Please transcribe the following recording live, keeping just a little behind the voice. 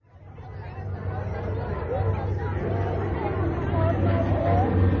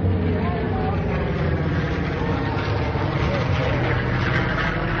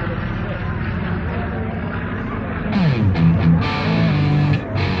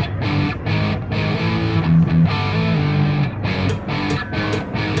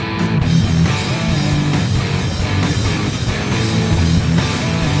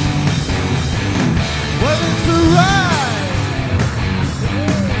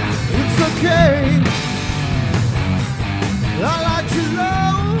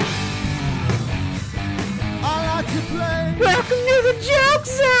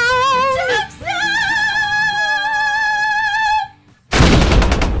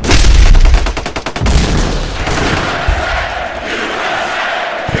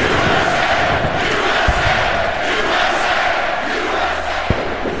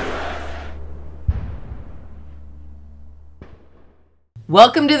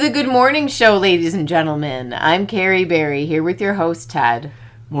Welcome to the Good Morning Show, ladies and gentlemen. I'm Carrie Berry, here with your host, Ted.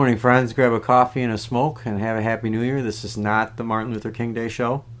 Morning, friends. Grab a coffee and a smoke and have a Happy New Year. This is not the Martin Luther King Day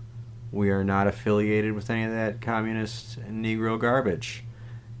show. We are not affiliated with any of that communist and Negro garbage.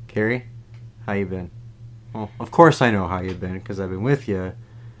 Carrie, how you been? Well, of course I know how you've been because I've been with you.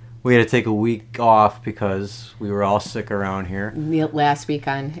 We had to take a week off because we were all sick around here. Last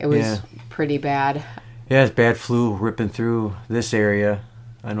weekend, it was pretty bad. Yeah, it's bad flu ripping through this area.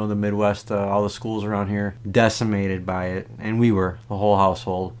 I know the Midwest, all the schools around here, decimated by it. And we were, the whole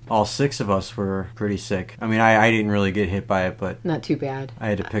household. All six of us were pretty sick. I mean, I didn't really get hit by it, but... Not too bad. I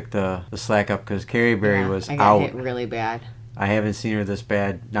had to pick the slack up because Carrie Berry was out. I got hit really bad. I haven't seen her this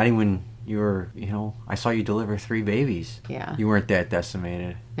bad. Not even when you were, I saw you deliver 3 babies. Yeah. You weren't that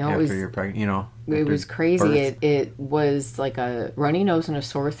decimated after you're pregnant, It was crazy. It was like a runny nose and a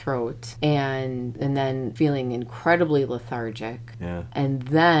sore throat, and then feeling incredibly lethargic. Yeah. And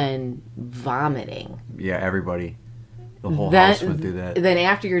then vomiting. Yeah, everybody. The whole house went through that. Then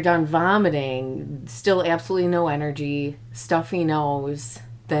after you're done vomiting, still absolutely no energy, stuffy nose.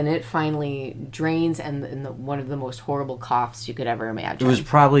 Then it finally drains, and one of the most horrible coughs you could ever imagine. It was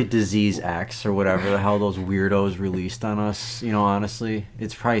probably disease X or whatever the hell those weirdos released on us. Honestly,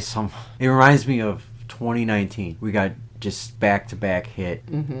 it's probably it reminds me of 2019. We got just back-to-back hit.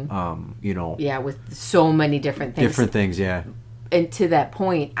 Mm-hmm. Yeah, with so many different things. Different things, yeah. And to that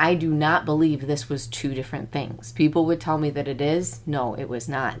point, I do not believe this was 2 different things. People would tell me that it is. No, it was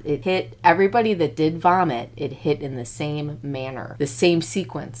not. It hit everybody that did vomit. It hit in the same manner, the same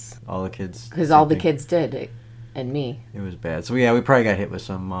sequence. All the kids. Because all the kids did it, and me. It was bad. So yeah, we probably got hit with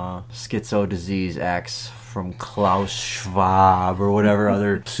some schizo disease X from Klaus Schwab or whatever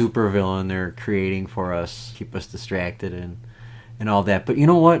other supervillain they're creating for us, keep us distracted and all that. But you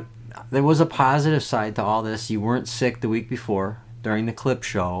know what? There was a positive side to all this. You weren't sick the week before during the clip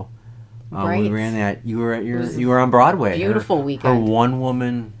show. Right. We ran that. You were on Broadway. Beautiful weekend. Her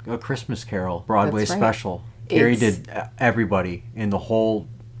one-woman A Christmas Carol Broadway special. Carrie did everybody in the whole.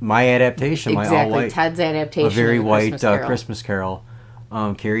 My adaptation, my all-white. Ted's adaptation. A very white Christmas Carol.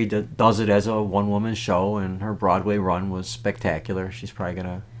 Carrie does it as a one-woman show, and her Broadway run was spectacular. She's probably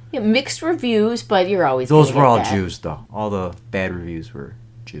gonna. Yeah, mixed reviews, but you're always. Those were all Jews, though. All the bad reviews were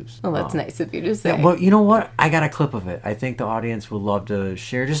Jews. Well, that's nice of you to say. Yeah, well, you know what? I got a clip of it. I think the audience would love to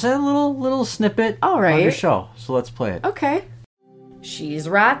share just a little snippet of your show. So let's play it. Okay. She's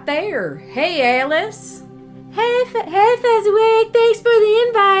right there. Hey, Alice. Hey, Fezziwig. Thanks for the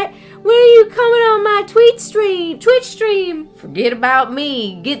invite. When are you coming on my Twitch stream? Forget about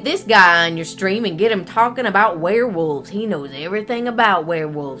me. Get this guy on your stream and get him talking about werewolves. He knows everything about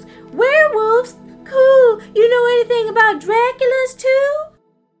werewolves. Werewolves? Cool. You know anything about Draculas, too?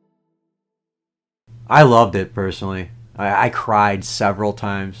 I loved it personally. I cried several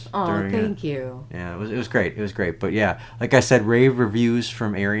times during it. Oh, thank you. Yeah, it was great. It was great. But yeah, like I said, rave reviews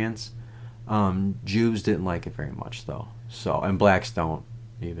from Aryans. Jews didn't like it very much though. And blacks don't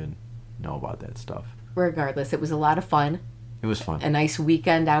even know about that stuff. Regardless, it was a lot of fun. It was fun. A nice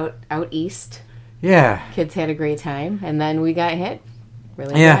weekend out east. Yeah. Kids had a great time, and then we got hit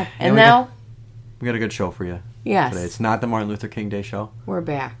really bad. And now we got a good show for you. Yes. Today. It's not the Martin Luther King Day show. We're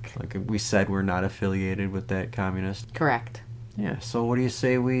back. Like we said, we're not affiliated with that communist. Correct. Yeah, so what do you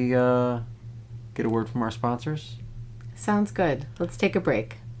say we get a word from our sponsors? Sounds good. Let's take a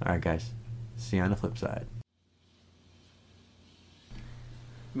break. All right, guys. See you on the flip side.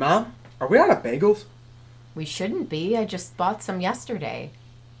 Mom, are we out of bagels? We shouldn't be. I just bought some yesterday.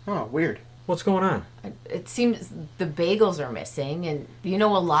 Oh, weird. What's going on? It seems the bagels are missing, and a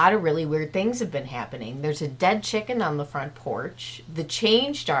lot of really weird things have been happening. There's a dead chicken on the front porch. The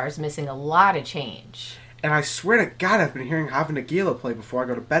change jar's missing a lot of change. And I swear to God, I've been hearing Hava Nagila play before I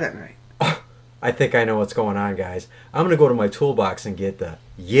go to bed at night. I think I know what's going on, guys. I'm going to go to my toolbox and get the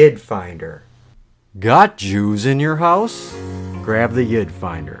Yid Finder. Got Jews in your house? Grab the Yid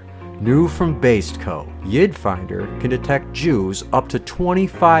Finder. New from Based Co. Yid Finder can detect Jews up to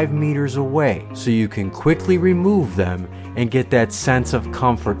 25 meters away, so you can quickly remove them and get that sense of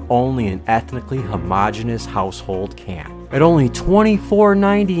comfort only an ethnically homogeneous household can. At only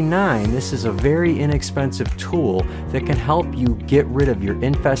 $24.99, this is a very inexpensive tool that can help you get rid of your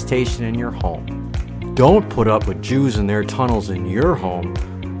infestation in your home. Don't put up with Jews in their tunnels in your home.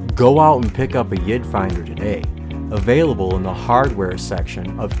 Go out and pick up a Yid Finder today. Available in the hardware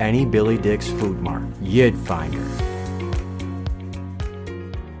section of any Billy Dick's Food Mart. Yid Finder.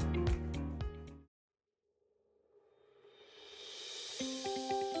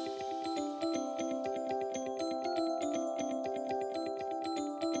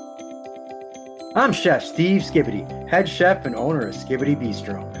 I'm Chef Steve Skibbity, head chef and owner of Skibbity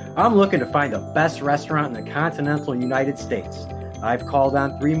Bistro. I'm looking to find the best restaurant in the continental United States. I've called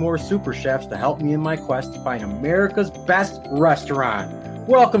on 3 more super chefs to help me in my quest to find America's best restaurant.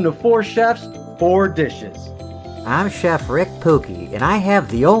 Welcome to 4 Chefs, 4 Dishes. I'm Chef Rick Pookie, and I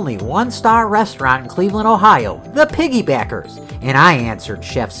have the only 1-star restaurant in Cleveland, Ohio, the Piggybackers, and I answered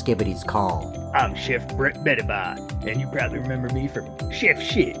Chef Skibbity's call. I'm Chef Brett Bettibon, and you probably remember me from Chef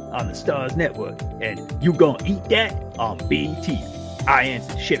Shit on the Stars Network, and You Gonna Eat That on BT. I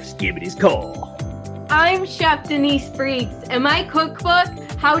answered Chef Skibbity's call. I'm Chef Denise Freaks, and my cookbook,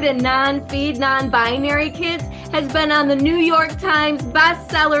 How to Non-Feed Non-Binary Kids, has been on the New York Times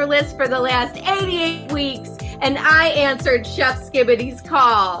bestseller list for the last 88 weeks, and I answered Chef Skibbity's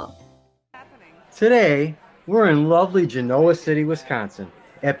call. Today, we're in lovely Genoa City, Wisconsin,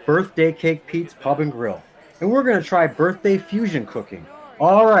 at Birthday Cake Pete's Pub and Grill, and we're going to try birthday fusion cooking.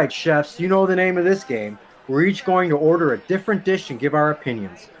 All right, chefs, you know the name of this game. We're each going to order a different dish and give our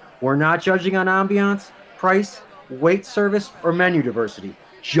opinions. We're not judging on ambiance, price, wait service, or menu diversity.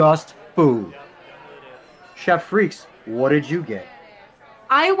 Just food. Chef Freaks, what did you get?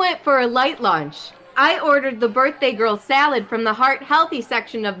 I went for a light lunch. I ordered the birthday girl salad from the heart healthy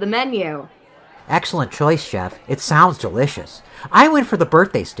section of the menu. Excellent choice, Chef. It sounds delicious. I went for the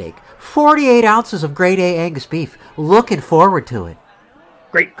birthday steak, 48 ounces of grade A Angus beef. Looking forward to it.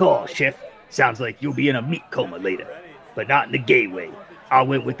 Great call, Chef. Sounds like you'll be in a meat coma later, but not in the gay way. I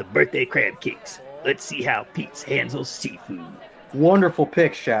went with the birthday crab cakes. Let's see how Pete's handles seafood. Wonderful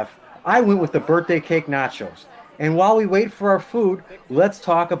pick, Chef. I went with the birthday cake nachos. And while we wait for our food, let's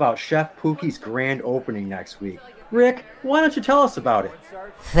talk about Chef Pookie's grand opening next week. Rick, why don't you tell us about it?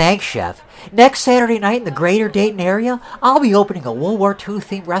 Thanks, Chef. Next Saturday night in the greater Dayton area, I'll be opening a World War II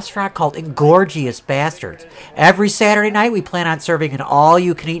themed restaurant called Ingorgious Bastards. Every Saturday night, we plan on serving an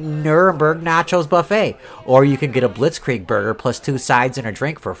all-you-can-eat Nuremberg nachos buffet, or you can get a Blitzkrieg burger plus 2 sides and a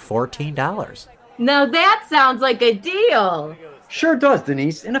drink for $14. Now that sounds like a deal. Sure does,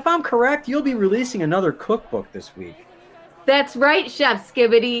 Denise. And if I'm correct, you'll be releasing another cookbook this week. That's right, Chef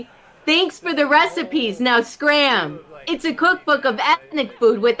Skibbity. Thanks for the recipes. Now scram. It's a cookbook of ethnic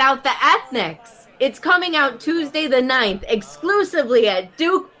food without the ethnics. It's coming out Tuesday the 9th, exclusively at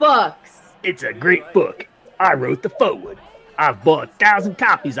Duke Books. It's a great book. I wrote the foreword. I've bought 1,000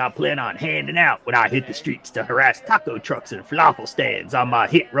 copies I plan on handing out when I hit the streets to harass taco trucks and falafel stands on my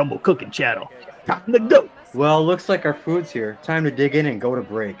hit Rumble cooking channel. Time to go. Well, looks like our food's here. Time to dig in and go to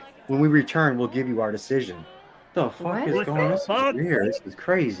break. When we return, we'll give you our decision. The fuck What? is going on? This is weird. This is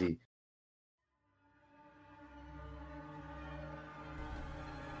crazy.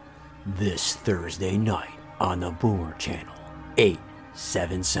 This Thursday night on the Boomer Channel, 8,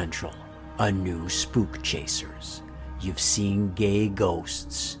 7 Central, a new Spook Chasers. You've seen gay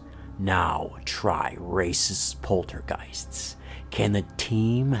ghosts. Now try racist poltergeists. Can the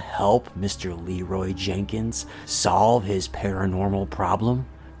team help Mr. Leroy Jenkins solve his paranormal problem?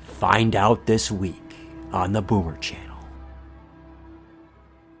 Find out this week on the Boomer Channel.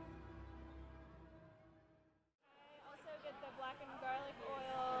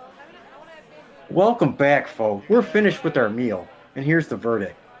 Welcome back, folks. We're finished with our meal, and here's the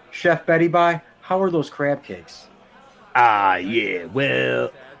verdict. Chef Betty Bye, how are those crab cakes? Yeah,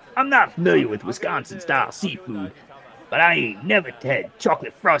 well, I'm not familiar with Wisconsin-style seafood, but I ain't never had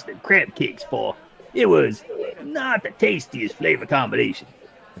chocolate frosted crab cakes for. It was not the tastiest flavor combination.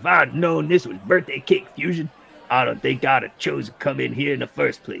 If I'd known this was birthday cake fusion, I don't think I'd have chosen to come in here in the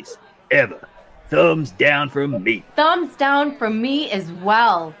first place. Ever. Thumbs down from me. Thumbs down from me as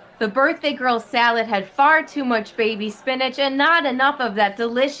well. The birthday girl salad had far too much baby spinach and not enough of that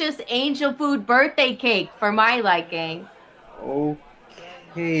delicious angel food birthday cake for my liking.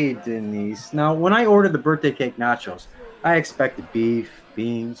 Okay, Denise. Now, when I ordered the birthday cake nachos, I expected beef,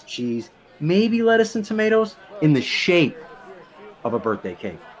 beans, cheese, maybe lettuce and tomatoes in the shape of a birthday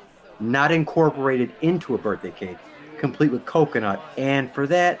cake. Not incorporated into a birthday cake, complete with coconut, and for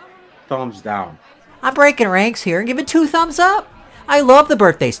that, thumbs down. I'm breaking ranks here and giving 2 thumbs up. I love the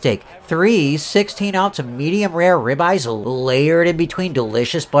birthday steak. 3 16-ounce medium rare ribeyes layered in between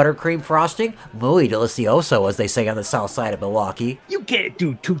delicious buttercream frosting. Muy delicioso, as they say on the south side of Milwaukee. You can't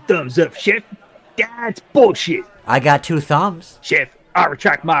do 2 thumbs up, Chef. That's bullshit. I got 2 thumbs. Chef, I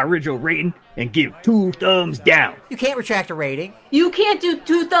retract my original rating and give 2 thumbs down. You can't retract a rating. You can't do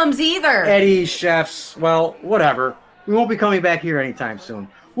 2 thumbs either. Eddie, chefs, well, whatever. We won't be coming back here anytime soon.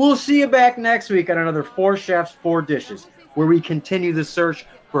 We'll see you back next week on another 4 Chefs, 4 Dishes, where we continue the search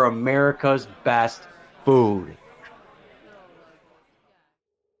for America's best food.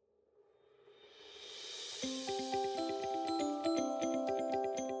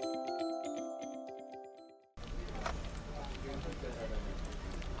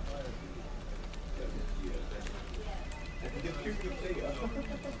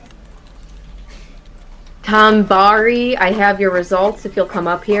 Tom Bari, I have your results if you'll come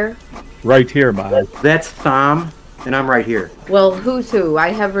up here. Right here, Mom. That's Thom, and I'm right here. Well, who's who? I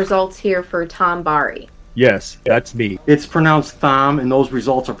have results here for Tom Bari. Yes, that's me. It's pronounced Thom, and those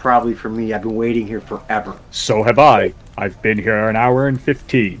results are probably for me. I've been waiting here forever. So have I. I've been here an hour and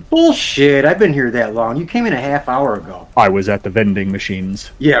 15. Bullshit, I've been here that long. You came in a half hour ago. I was at the vending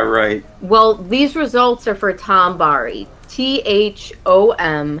machines. Yeah, right. Well, these results are for Tom Bari. Thombarry.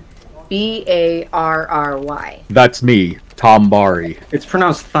 That's me, Tom Bari. It's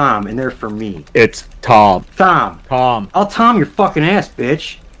pronounced Thom, and they're for me. It's Tom. Thom. Tom. I'll Tom your fucking ass,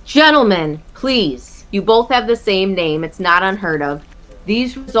 bitch. Gentlemen, please. You both have the same name. It's not unheard of.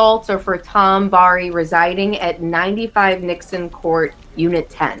 These results are for Tom Bari residing at 95 Nixon Court, Unit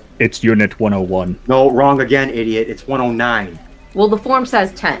 10. It's Unit 101. No, wrong again, idiot. It's 109. Well, the form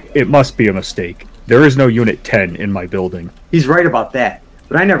says 10. It must be a mistake. There is no Unit 10 in my building. He's right about that,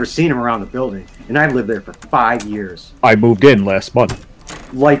 but I never seen him around the building, and I've lived there for 5 years. I moved in last month.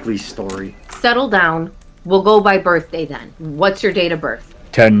 Likely story. Settle down. We'll go by birthday then. What's your date of birth?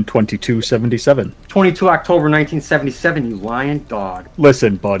 10/22/77. 22 October 1977, you lying dog.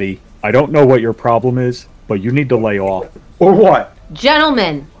 Listen, buddy, I don't know what your problem is, but you need to lay off. Or what?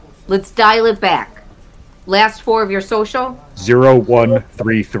 Gentlemen, let's dial it back. Last four of your social?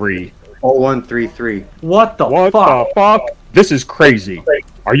 0133. 0133. What the What fuck? the fuck? This is crazy.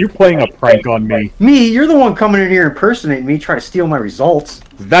 Are you playing a prank on me? Me? You're the one coming in here impersonating me, trying to steal my results.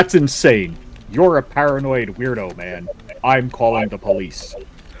 That's insane. You're a paranoid weirdo, man. I'm calling the police.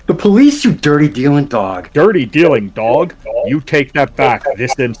 The police, you dirty dealing dog. Dirty dealing, dog. You take that back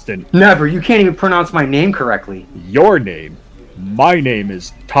this instant. Never. You can't even pronounce my name correctly. Your name? My name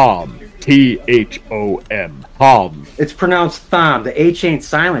is Tom. Thom. Tom. It's pronounced Thom. The H ain't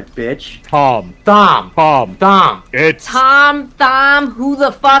silent, bitch. Tom. Thom. Tom. Thom. It's... Thom, who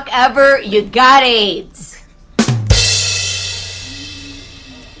the fuck ever, you got AIDS.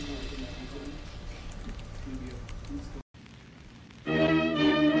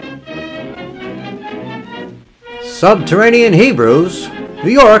 Subterranean Hebrews.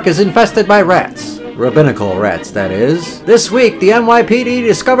 New York is infested by rats. Rabbinical rats, that is. This week, the NYPD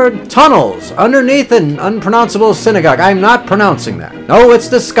discovered tunnels underneath an unpronounceable synagogue. I'm not pronouncing that. No, it's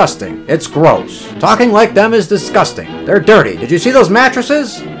disgusting. It's gross. Talking like them is disgusting. They're dirty. Did you see those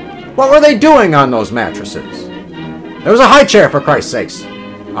mattresses? What were they doing on those mattresses? There was a high chair, for Christ's sakes.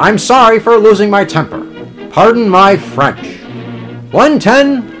 I'm sorry for losing my temper. Pardon my French.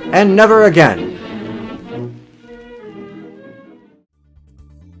 110 and never again.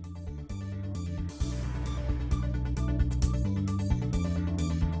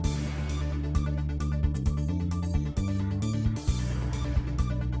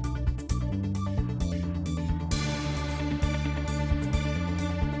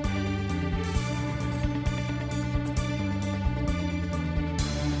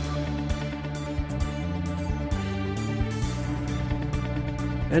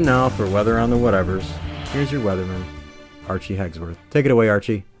 And now for weather on the whatevers. Here's your weatherman, Archie Hegsworth. Take it away,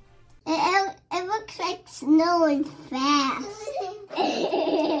 Archie. It looks like snowing fast.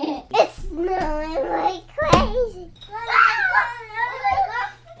 It's snowing like crazy.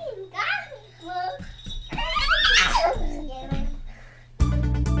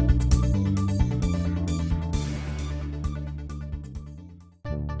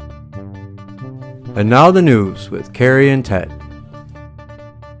 And now the news with Carrie and Ted.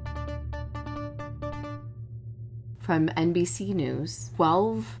 From NBC News,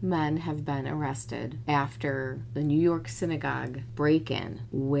 12 men have been arrested after the New York synagogue break-in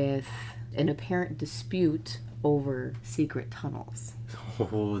with an apparent dispute over secret tunnels.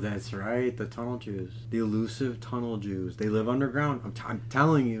 Oh, that's right. The tunnel Jews. The elusive tunnel Jews. They live underground. I'm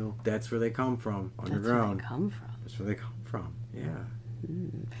telling you, that's where they come from. Underground. That's where they come from. That's where they come from. Yeah.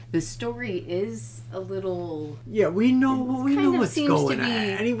 The story is a little... Yeah, we know what's seems going to on. be-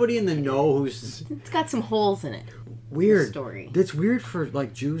 Anybody in the know who's It's got some holes in it. weird. Story. That's weird for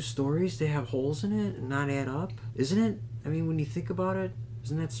like Jews' stories to have holes in it and not add up, isn't it? I mean, when you think about it,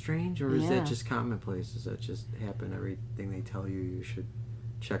 isn't that strange, or is Yeah. that just commonplace? Does that just happen? Everything they tell you, you should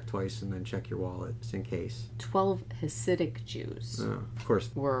check twice and then check your wallet just in case. 12 Hasidic Jews Of course,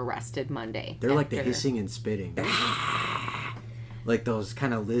 were arrested Monday. they're like the after- hissing and spitting. Like those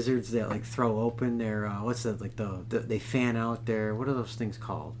kind of lizards that like throw open their what's that, like the they fan out their, what are those things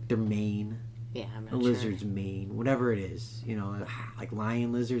called? Their mane. Yeah, I'm not a sure. lizard's mane, whatever it is, you know, like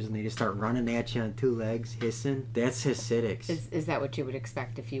lion lizards, and they just start running at you on two legs, hissing. That's Hasidics. Is that what you would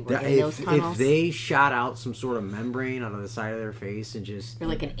expect if you were That- in those tunnels? if they shot out some sort of membrane out of the side of their face and just... Or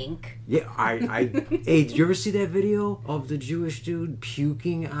like an ink? Yeah, hey, did you ever see that video of the Jewish dude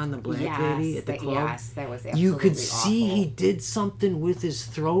puking on the black lady at the club? Yes, that was absolutely You could see awful. he did something with his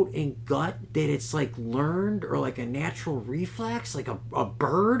throat and gut that it's like learned or like a natural reflex, like a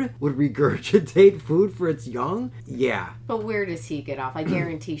bird would regurgitate food for its young. Yeah. But where does he get off? I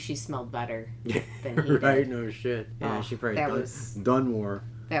guarantee she smelled better than he Right, did. no shit. Yeah, Oh, she probably that done more.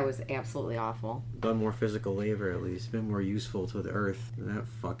 That was absolutely awful. Done more physical labor at least. Been more useful to the earth than that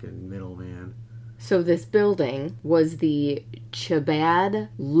fucking middleman. So this building was the Chabad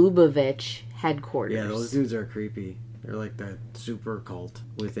Lubavitch headquarters. Yeah, those dudes are creepy. They're like that super cult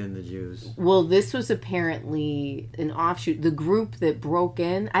within the Jews. Well, this was apparently an offshoot. The group that broke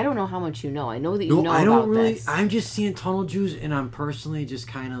in, I don't know how much you know. I know that you know I don't about really. this. I'm just seeing tunnel Jews, and I'm personally just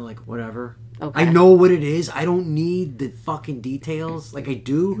kind of like whatever. Okay. I know what it is. I don't need the fucking details. Like I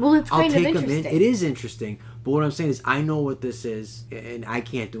do. Well, it's I'll kind of take them in. interesting. It is interesting. But what I'm saying is, I know what this is, and I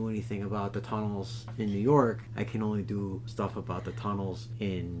can't do anything about the tunnels in New York. I can only do stuff about the tunnels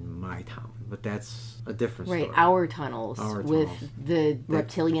in my town. But that's a different Right, story. our tunnels with tunnels. the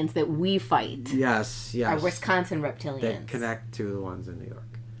reptilians that we fight. Yes. Our Wisconsin reptilians. That connect to the ones in New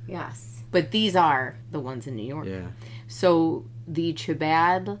York. Yes. But these are the ones in New York. Yeah. So the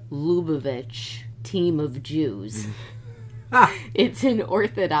Chabad Lubavitch team of Jews. It's an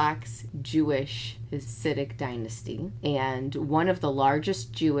Orthodox Jewish Hasidic dynasty and one of the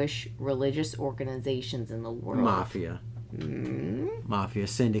largest Jewish religious organizations in the world. Mafia. Mafia,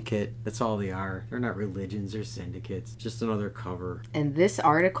 syndicate. That's all they are. They're not religions, they're syndicates. Just another cover. And this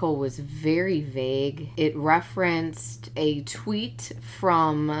article was very vague. It referenced a tweet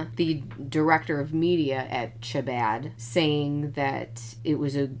from the director of media at Chabad saying that it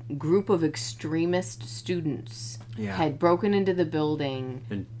was a group of extremist students had broken into the building.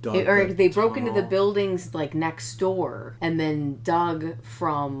 And dug They broke into the tunnel. buildings like next door and then dug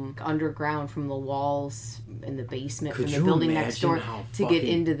from underground from the walls in the basement Could from you the building next imagine door how to get fucking-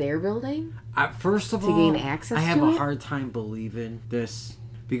 into their building? First of To all, gain access I have to a it? hard time believing this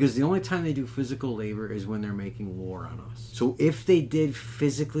because the only time they do physical labor is when they're making war on us. So if they did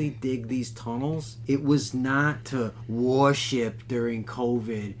physically dig these tunnels, it was not to worship during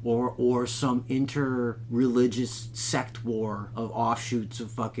COVID or some inter-religious sect war of offshoots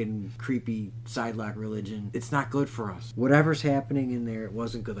of fucking creepy sidelock religion. It's not good for us. Whatever's happening in there, it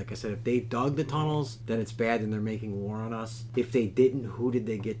wasn't good. Like I said, if they dug the tunnels, then it's bad and they're making war on us. If they didn't, who did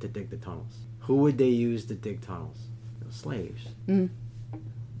they get to dig the tunnels? Who would they use to dig tunnels? Slaves.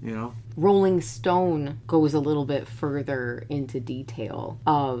 You know? Rolling Stone goes a little bit further into detail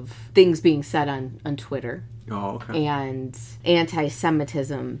of things being said on Twitter. Oh, okay. And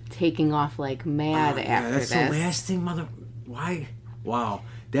anti-Semitism taking off like mad after that's this. the last thing, Why? Wow.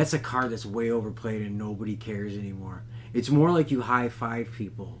 That's a card that's way overplayed and nobody cares anymore. It's more like you high-five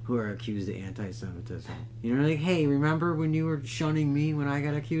people who are accused of anti-Semitism. You know, like, hey, remember when you were shunning me when I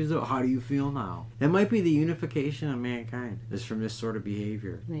got accused of? How do you feel now? That might be the unification of mankind, is from this sort of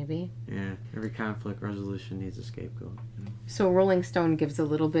behavior. Maybe. Yeah, every conflict resolution needs a scapegoat. So Rolling Stone gives a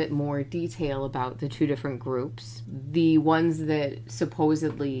little bit more detail about the two different groups. The ones that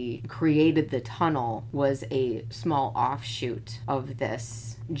supposedly created the tunnel was a small offshoot of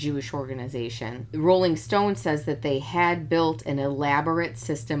this Jewish organization. Rolling Stone says that they had built an elaborate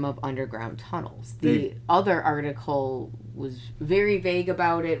system of underground tunnels. The other article was very vague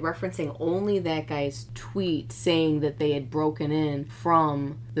about it, referencing only that guy's tweet saying that they had broken in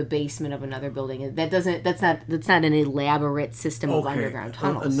from the basement of another building. That's not an elaborate system of underground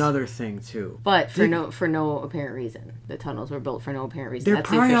tunnels. Another thing too. But for no apparent reason. The tunnels were built for no apparent reason. They're That's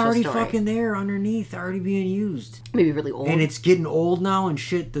the probably official already story. fucking there underneath, already being used. Maybe really old. And it's getting old now and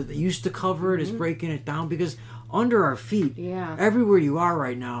shit that used to cover it is breaking it down because under our feet, everywhere you are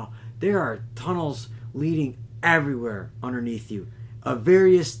right now, there are tunnels leading everywhere underneath you of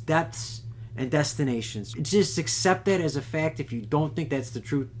various depths and destinations. Just accept that as a fact. If you don't think that's the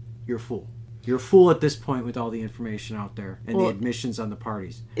truth, you're a fool. You're a fool at this point with all the information out there and the admissions on the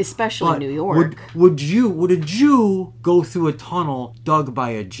parties. Especially New York. Would a Jew go through a tunnel dug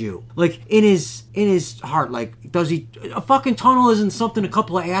by a Jew? Like in his heart, like does he? A fucking tunnel isn't something a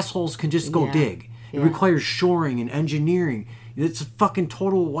couple of assholes can just go dig. It requires shoring and engineering. It's a fucking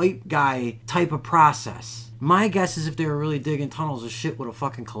total white guy type of process. My guess is if they were really digging tunnels, the shit would have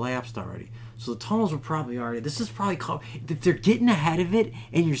fucking collapsed already. So the tunnels were probably already. This is probably called. If they're getting ahead of it,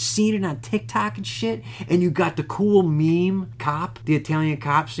 and you're seeing it on TikTok and shit, and you got the cool meme cop, the Italian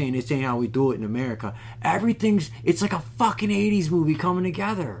cop saying this ain't how we do it in America. Everything's. It's like a fucking 80s movie coming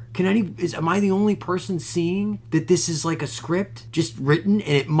together. Am I the only person seeing that this is like a script just written,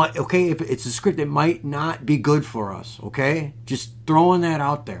 and it might. Okay, if it's a script, it might not be good for us. Okay, just throwing that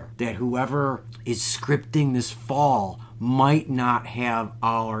out there. That whoever is scripting this fall might not have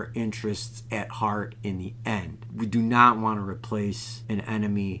our interests at heart in the end. We do not want to replace an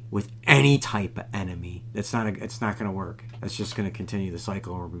enemy with any type of enemy. It's not going to work. That's just going to continue the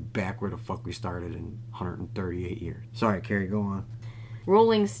cycle, and we'll be back where the fuck we started in 138 years. Sorry, Carrie, go on.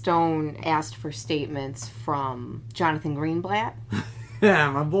 Rolling Stone asked for statements from Jonathan Greenblatt.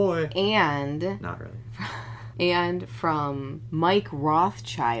 Yeah, my boy. And... Not really. And from Mike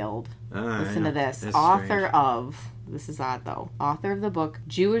Rothschild. Listen to this. That's author strange. of... This is odd, though. Author of the book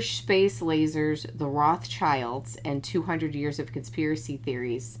Jewish Space Lasers, The Rothschilds, and 200 Years of Conspiracy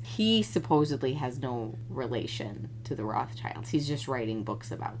Theories. He supposedly has no relation to the Rothschilds. He's just writing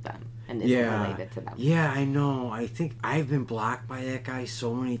books about them and isn't related to them. Yeah, I know. I think I've been blocked by that guy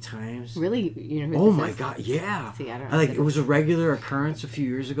so many times. Really? You know who Oh this my is? god, yeah. See, I don't know. Like, it was a regular occurrence a few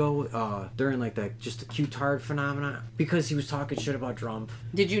years ago during like just the Q-tard phenomenon, because he was talking shit about Trump.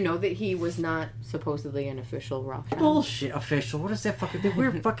 Did you know that he was not supposedly an official Rothschild? Bullshit, official. What is that fucking... They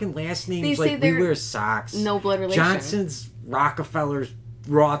wear fucking last They names say like we they're wear socks. no blood relation. Johnson's, Rockefeller's,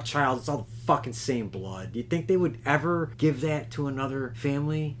 Rothschilds, it's all the fucking same blood. You think they would ever give that to another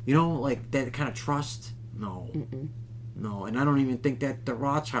family? You know, like that kind of trust? No. Mm-mm. No, and I don't even think that the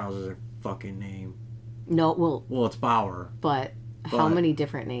Rothschilds is their fucking name. No, Well, it's Bauer. but how many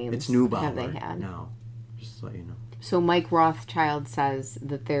different names It's Neubauer. have they had? No. Just to let you know. So Mike Rothschild says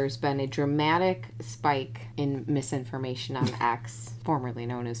that there's been a dramatic spike in misinformation on X, formerly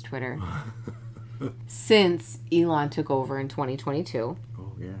known as Twitter, since Elon took over in 2022.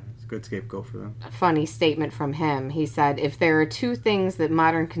 Oh, yeah. It's a good scapegoat for them. A funny statement from him. He said, if there are two things that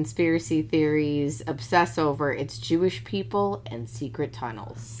modern conspiracy theories obsess over, it's Jewish people and secret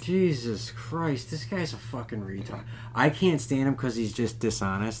tunnels. Jesus Christ, this guy's a fucking retard. I can't stand him because he's just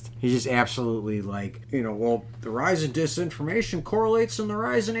dishonest. He's just absolutely like, well, the rise in disinformation correlates in the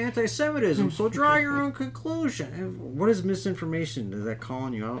rise in anti-Semitism, so draw your own conclusion. What is misinformation? Is that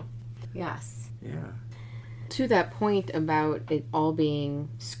calling you out? Yes. Yeah. To that point about it all being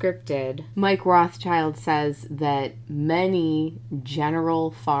scripted, Mike Rothschild says that many general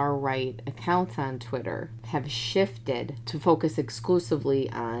far-right accounts on Twitter have shifted to focus exclusively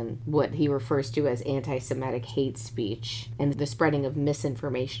on what he refers to as anti-Semitic hate speech and the spreading of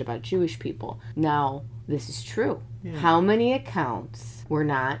misinformation about Jewish people. Now, this is true. Yeah. How many accounts were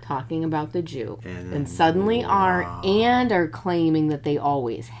not talking about the Jew and suddenly are claiming that they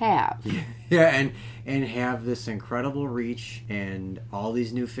always have? Yeah, and have this incredible reach and all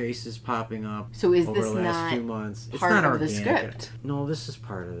these new faces popping up. So is over this the last not few months. It's part not of organic. the script? No, this is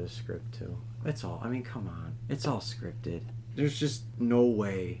part of the script too. It's all. I mean, come on. It's all scripted. There's just no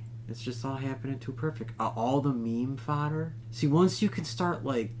way. It's just all happening too perfect. All the meme fodder. See, once you can start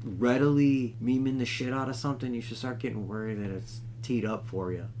like readily memeing the shit out of something, you should start getting worried that it's teed up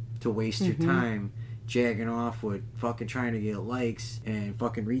for you to waste your time jagging off with fucking trying to get likes and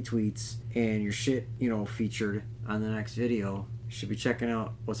fucking retweets and your shit, featured on the next video. You should be checking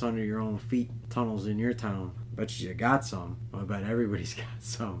out what's under your own feet, tunnels in your town. Bet you got some. I bet everybody's got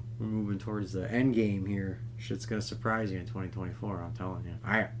some. We're moving towards the end game here. Shit's gonna surprise you in 2024, I'm telling you.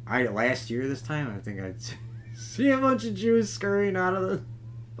 I last year this time, I think I'd see a bunch of Jews scurrying out of the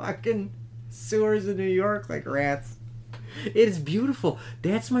fucking sewers in New York like rats. It's beautiful.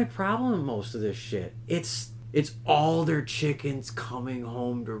 That's my problem with most of this shit. It's all their chickens coming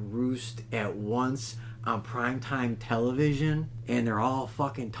home to roost at once on primetime television, and they're all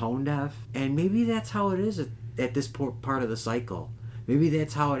fucking tone deaf. And maybe that's how it is at this part of the cycle. Maybe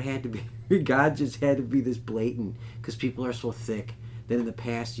that's how it had to be. God just had to be this blatant because people are so thick that in the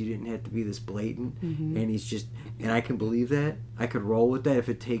past you didn't have to be this blatant. And he's just, and I can believe that. I could roll with that if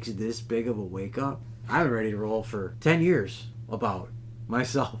it takes this big of a wake up. I've been ready to roll for 10 years about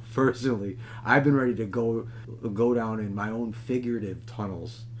myself personally. I've been ready to go down in my own figurative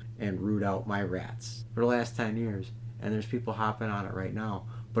tunnels and root out my rats for the last 10 years. And there's people hopping on it right now.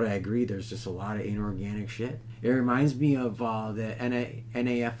 But I agree, there's just a lot of inorganic shit. It reminds me of the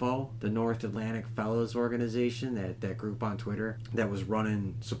NAFO, the North Atlantic Fellows Organization, that group on Twitter that was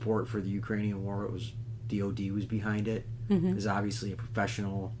running support for the Ukrainian war. It was DOD was behind it. It was obviously a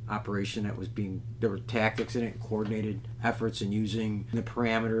professional operation there were tactics in it, coordinated efforts in using the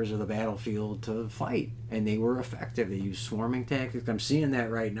parameters of the battlefield to fight. And they were effective. They used swarming tactics. I'm seeing that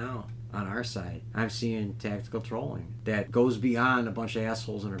right now. on our side, I'm seeing tactical trolling that goes beyond a bunch of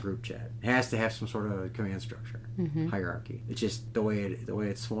assholes in a group chat. It has to have some sort of command structure, hierarchy. It's just the way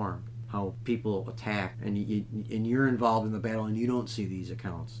it's formed. How people attack, and you're involved in the battle, and you don't see these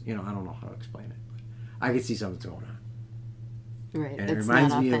accounts. I don't know how to explain it, but I can see something's going on. Right, And it's it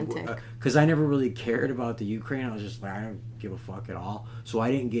reminds not me authentic. of because I never really cared about the Ukraine. I was just like, I don't give a fuck at all. So I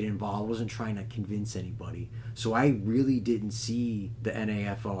didn't get involved. I wasn't trying to convince anybody. So I really didn't see the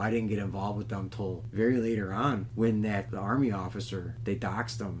NAFO. I didn't get involved with them until very later on when the army officer, they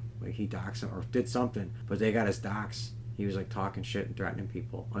doxed him. Like he doxed him or did something, but they got his dox. He was like talking shit and threatening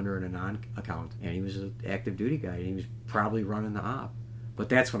people under an Anon account, and he was an active duty guy, and he was probably running the op. But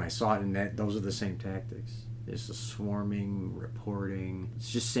that's when I saw it, and those are the same tactics. It's the swarming, reporting.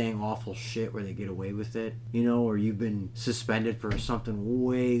 It's just saying awful shit where they get away with it, or you've been suspended for something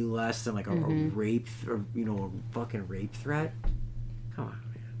way less than like a rape, or a fucking rape threat. Come on,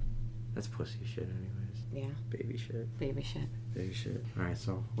 man, that's pussy shit, anyways. Yeah, baby shit. Baby shit. Baby shit. All right,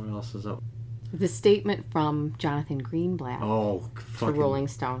 so what else is up? The statement from Jonathan Greenblatt to Rolling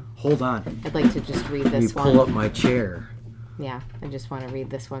Stone. Hold on. I'd like to just read this one. Let me pull up my chair. Yeah, I just want to read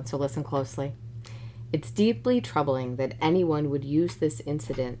this one, so listen closely. It's deeply troubling that anyone would use this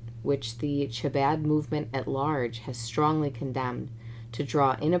incident, which the Chabad movement at large has strongly condemned, to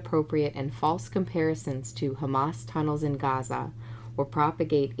draw inappropriate and false comparisons to Hamas tunnels in Gaza, or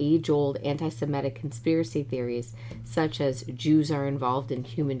propagate age-old anti-Semitic conspiracy theories such as Jews are involved in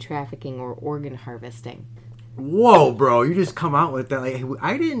human trafficking or organ harvesting. Whoa, bro, you just come out with that. Like,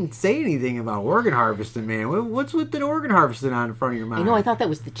 I didn't say anything about organ harvesting, man. What's with the organ harvesting on in front of your mind? I know, I thought that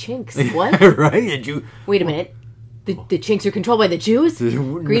was the Chinks. What? Right? Wait a minute. The Chinks are controlled by the Jews?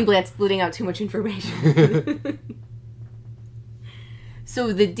 Greenblatt's letting out too much information.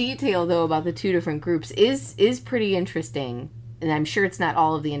 So the detail, though, about the two different groups is pretty interesting. And I'm sure it's not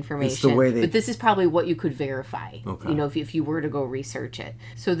all of the information, it's the way but this is probably what you could verify, if you were to go research it.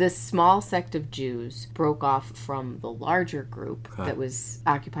 So this small sect of Jews broke off from the larger group that was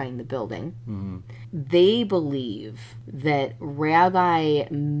occupying the building. Mm-hmm. They believe that Rabbi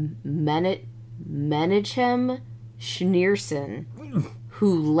Menachem Schneerson,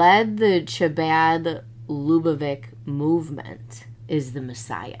 who led the Chabad Lubavitch movement, is the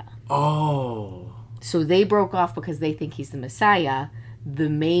Messiah. Oh. So they broke off because they think he's the Messiah. The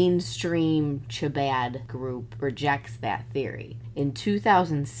mainstream Chabad group rejects that theory. In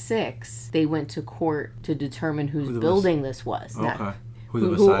 2006, they went to court to determine whose building this was. Okay.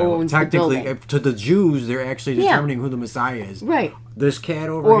 Who owns technically, the building. To the Jews, they're actually determining who the Messiah is. Right. This cat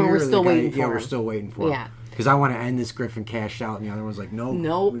over or here. We're still waiting for him. We're still waiting for him. Because I want to end this Griffin cash out, and the other one's like,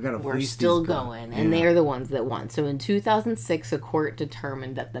 nope, we're still going. And they're the ones that won. So in 2006, a court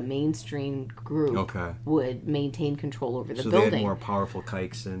determined that the mainstream group would maintain control over the building. So they had more powerful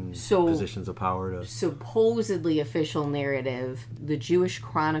kikes and positions of power. Supposedly official narrative, the Jewish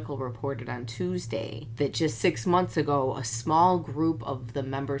Chronicle reported on Tuesday that just 6 months ago, a small group of the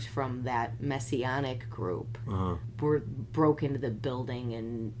members from that Messianic group broke into the building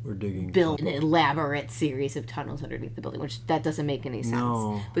and built an elaborate series of tunnels underneath the building, which that doesn't make any sense.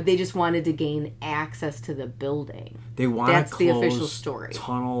 No. But they just wanted to gain access to the building. They want That's to the close official story.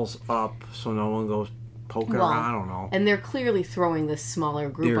 Tunnels up so no one goes poking around. I don't know. And they're clearly throwing this smaller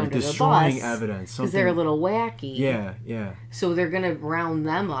group under the bus. They're destroying evidence. Because they're a little wacky. Yeah. So they're going to round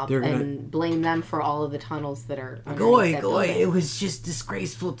them up and blame them for all of the tunnels that are underneath that building. It was just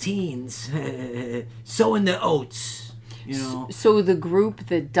disgraceful teens. Sowing the oats. So the group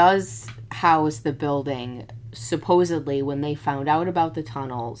that does house the building, supposedly when they found out about the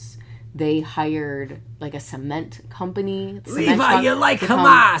tunnels, they hired like a cement company. Levi, you're like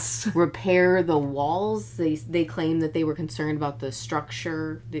Hamas! Repair the walls. They claim that they were concerned about the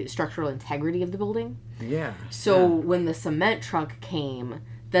structural integrity of the building. Yeah. So when the cement truck came,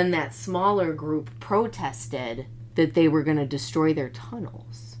 then that smaller group protested that they were going to destroy their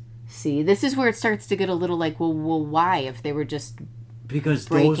tunnels. See, this is where it starts to get a little like, well, why? If they were just because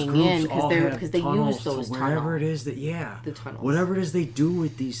breaking those groups in all have because they use those to wherever tunnels. it is that the tunnels. Whatever it is they do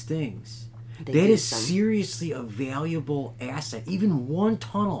with these things, that is seriously a valuable asset. Even one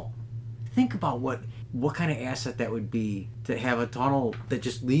tunnel. Think about what kind of asset that would be to have a tunnel that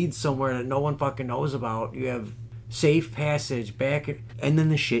just leads somewhere that no one fucking knows about. You have safe passage back, and then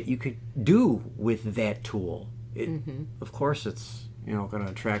the shit you could do with that tool. Of course, it's going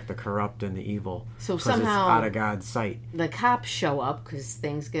to attract the corrupt and the evil. So because somehow it's out of God's sight. The cops show up because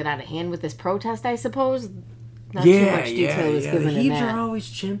things get out of hand with this protest, I suppose. Not too much detail is given the in Hebes that. are always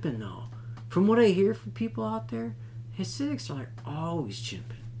chimping, though. From what I hear from people out there, Hasidics are like always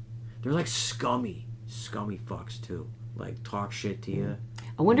chimping. They're like scummy fucks too. Like talk shit to you.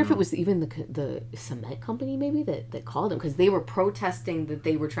 I wonder if it was even the cement company maybe that called them, because they were protesting that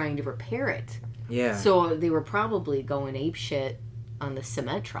they were trying to repair it. Yeah. So they were probably going ape shit on the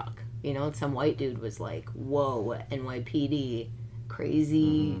cement truck, you know, and some white dude was like, whoa, NYPD,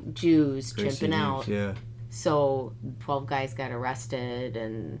 crazy Jews chimping out. Yeah. So 12 guys got arrested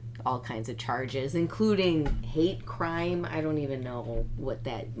and all kinds of charges, including hate crime. I don't even know what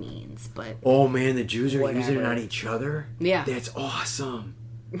that means, but... Oh, man, the Jews are using it whatever. on each other? Yeah. That's awesome.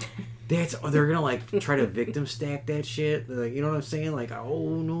 They're gonna, like, try to victim stack that shit. They're like, you know what I'm saying? Like,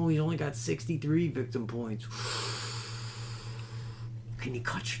 oh, no, he's only got 63 victim points. Can you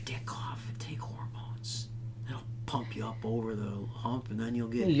cut your dick off and take hormones? It'll pump you up over the hump, and then you'll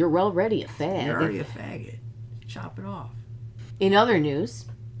get... You're already a fag. You're already a faggot. Chop it off. In other news,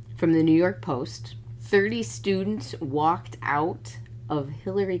 from the New York Post, 30 students walked out of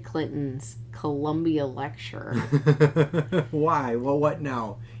Hillary Clinton's Columbia lecture. Why? Well, what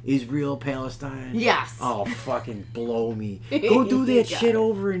now? Israel, Palestine? Yes. Oh, fucking blow me. Go do that You got shit it.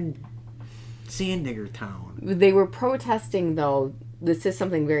 over in Sand Nigger Town. They were protesting, though. This is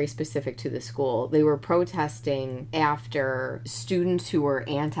something very specific to the school. They were protesting after students who were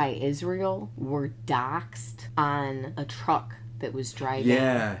anti-Israel were doxxed on a truck that was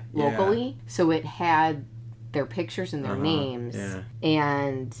driving locally. So it had their pictures and their names. Yeah.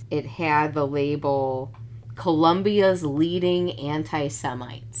 And it had the label, Columbia's leading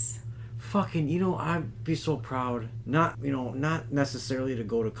anti-Semites. Fucking, you know, I'd be so proud. Not necessarily to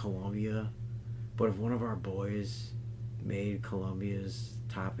go to Columbia, but if one of our boys made Columbia's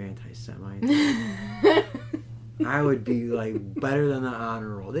top anti-Semite, I would be like better than the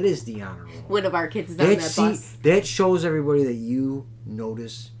honor roll. It is the honor roll. One of our kids is on that bus. That shows everybody that you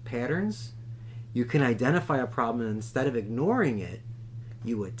notice patterns. You can identify a problem, and instead of ignoring it,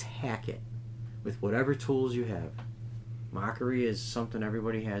 you attack it with whatever tools you have. Mockery is something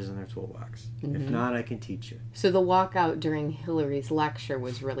everybody has in their toolbox. If not, I can teach you. So the walkout during Hillary's lecture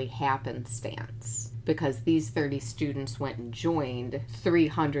was really happenstance, because these 30 students went and joined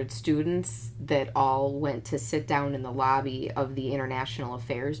 300 students that all went to sit down in the lobby of the International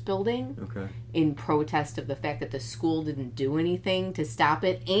Affairs building in protest of the fact that the school didn't do anything to stop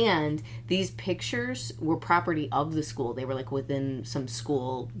it. And these pictures were property of the school. They were like within some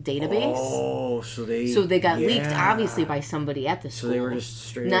school database. Oh, so they got leaked, obviously, by somebody at the school. So they were just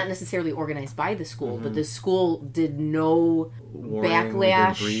straight not up necessarily organized by the school, but the school did no warning,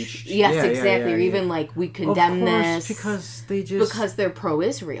 backlash. breached. Yes, exactly. Or even like, we condemn this because they're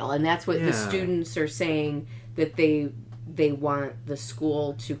pro-Israel, and that's what the students are saying, that they want the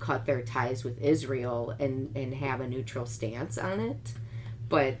school to cut their ties with Israel and have a neutral stance on it.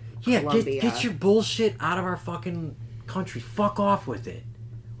 But Columbia, get your bullshit out of our fucking country. Fuck off with it.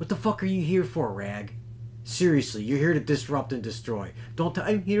 What the fuck are you here for, Rag? Seriously, you're here to disrupt and destroy.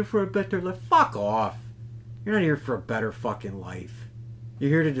 I'm here for a better life. Fuck off. You're not here for a better fucking life. You're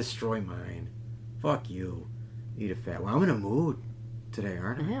here to destroy mine. Fuck you. Eat a fat. Well, I'm in a mood today,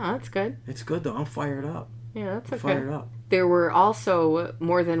 aren't I? Yeah, that's good. It's good though. I'm fired up. Yeah, that's okay. Fired up. There were also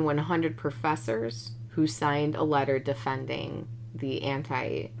more than 100 professors who signed a letter defending the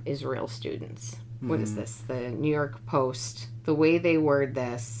anti-Israel students. What is this? The New York Post. The way they word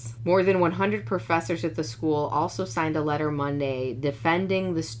this. More than 100 professors at the school also signed a letter Monday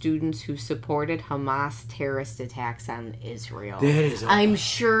defending the students who supported Hamas terrorist attacks on Israel. I'm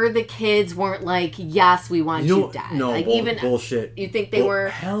sure the kids weren't like, yes, we want you dead. No, like, bullshit. You think they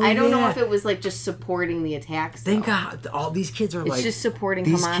were? I don't know if it was like just supporting the attacks. Thank God. All these kids are it's just supporting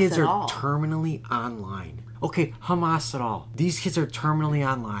these Hamas kids at are all. terminally online. Okay, Hamas at all. These kids are terminally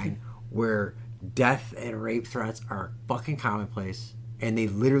online where death and rape threats are fucking commonplace, and they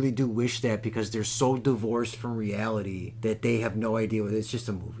literally do wish that because they're so divorced from reality that they have no idea what it's just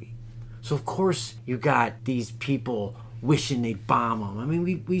a movie. So of course you got these people wishing they'd bomb them. I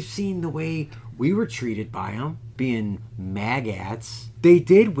mean, we've seen the way we were treated by them, being maggots. They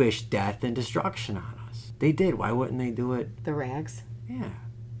did wish death and destruction on us. They did. Why wouldn't they do it? The rags? Yeah.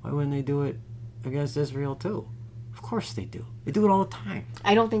 Why wouldn't they do it against Israel too? Of course they do. They do it all the time.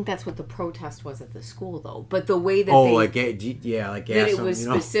 I don't think that's what the protest was at the school, though. But the way that like gas that it was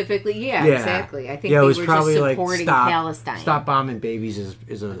specifically, exactly. I think they it was were probably just supporting Palestine. Stop bombing babies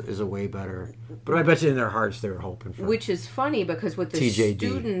is a way better. But I bet you in their hearts they were hoping for. Which is funny because what the TJD.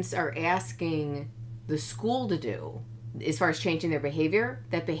 students are asking the school to do, as far as changing their behavior,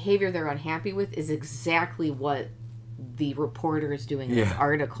 that behavior they're unhappy with is exactly what the reporter is doing in this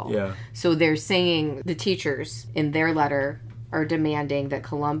article. Yeah. So they're saying the teachers in their letter are demanding that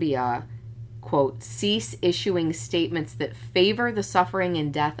Columbia quote, cease issuing statements that favor the suffering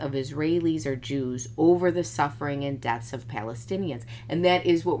and death of Israelis or Jews over the suffering and deaths of Palestinians. And that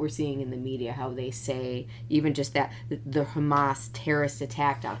is what we're seeing in the media, how they say even just that the Hamas terrorist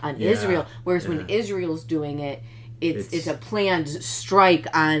attack on Israel, whereas when Israel's doing it, it's a planned strike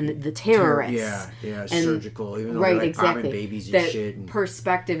on the terrorists. Surgical. Even though right, they're like exactly. bombing babies and that shit. And...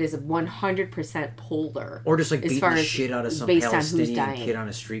 perspective is 100% polar. Or just like beating the as shit out of some based on who's Palestinian dying. kid on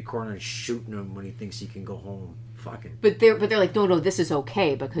a street corner and shooting him when he thinks he can go home. Fucking. But they're like, no, this is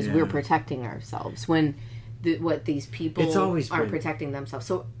okay because we're protecting ourselves. When these people aren't protecting themselves,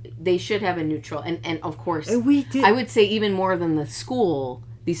 so they should have a neutral. And of course, I would say even more than the school.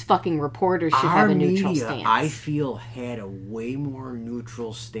 These fucking reporters should have a neutral stance. I feel had a way more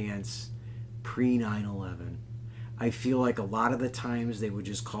neutral stance pre 9/11. I feel like a lot of the times they would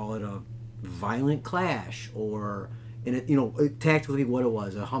just call it a violent clash or, tactically what it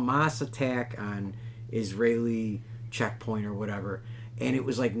was, a Hamas attack on Israeli checkpoint or whatever. And it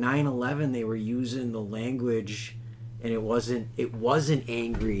was like 9/11. They were using the language, and it wasn't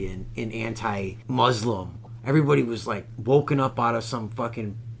angry and anti-Muslim. Everybody was like woken up out of some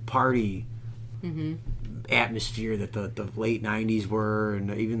fucking party atmosphere that the late 90s were,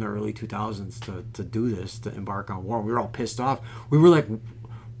 and even the early 2000s to do this, to embark on war. We were all pissed off. We were like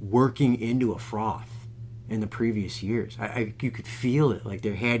working into a froth in the previous years. You could feel it. Like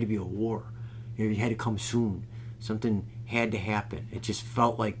there had to be a war. It had to come soon. Something had to happen. It just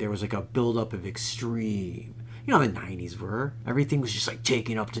felt like there was like a buildup of extreme. You know how the 90s were. Everything was just like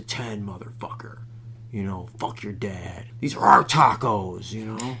taking up to 10, motherfucker. Fuck your dad. These are our tacos, You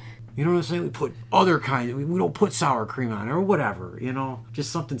know what I'm saying? We put other kinds. We don't put sour cream on it or whatever,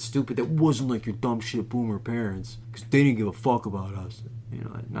 Just something stupid that wasn't like your dumb shit boomer parents. Because they didn't give a fuck about us.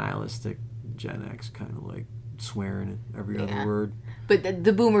 That nihilistic Gen X kind of like swearing at every other word. But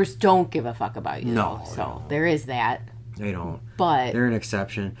the boomers don't give a fuck about you. No. So there is that. They don't. But they're an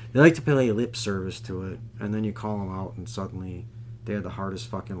exception. They like to play lip service to it. And then you call them out and suddenly... they had the hardest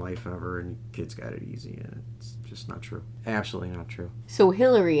fucking life ever, and kids got it easy, and it's just not true. Absolutely not true. So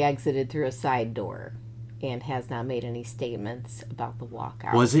Hillary exited through a side door and has not made any statements about the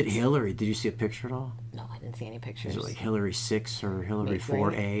walkout. Was it Hillary? Did you see a picture at all? No, I didn't see any pictures. Is it like Hillary 6 or Hillary Maybe.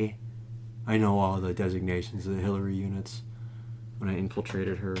 4A? I know all the designations of the Hillary units when I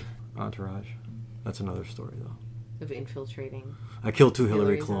infiltrated her entourage. That's another story, though. Of infiltrating. I killed 2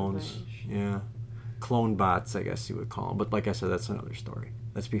 Hillary Hillary's clones. entourage. Yeah. Clone bots, I guess you would call them. But like I said, that's another story.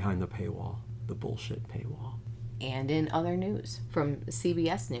 That's behind the paywall. The bullshit paywall. And in other news from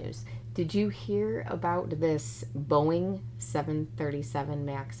CBS News, did you hear about this Boeing 737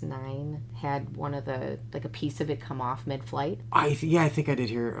 MAX 9 had one of the, like a piece of it come off mid-flight? I think I did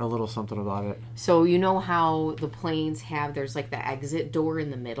hear a little something about it. So you know how the planes there's like the exit door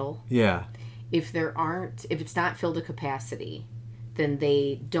in the middle? Yeah. If it's not filled to capacity, then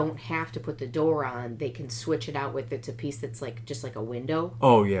they don't have to put the door on. They can switch it out with it's a piece that's like just like a window.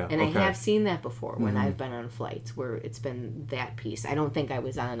 Oh yeah. And okay. I have seen that before when I've been on flights where it's been that piece. I don't think I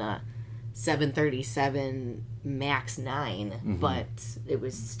was on a 737 MAX 9, but it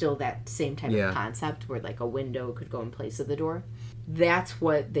was still that same type of concept where like a window could go in place of the door. That's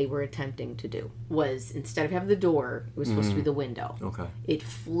what they were attempting to do. Was instead of having the door, it was supposed to be the window. Okay. It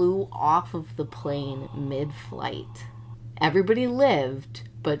flew off of the plane mid-flight. Everybody lived,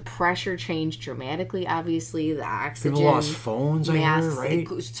 but pressure changed dramatically. Obviously, the oxygen. People lost phones, I heard,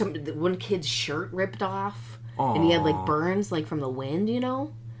 right? One kid's shirt ripped off, and he had like burns, like from the wind.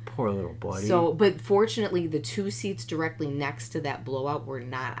 Poor little buddy. So, but fortunately, the 2 seats directly next to that blowout were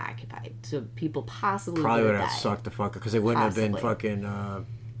not occupied, so people possibly probably would have have died. sucked the fucker because they wouldn't have been fucking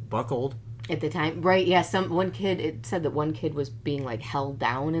buckled. At the time, right? Yeah, it said that one kid was being like held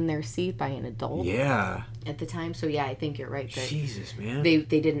down in their seat by an adult. Yeah. At the time, so yeah, I think you're right. That Jesus, man. They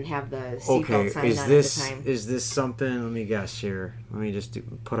didn't have the seatbelt sign on at the time. Is this something? Let me guess here. Let me just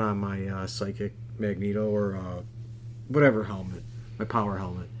put on my psychic Magneto or whatever helmet, my power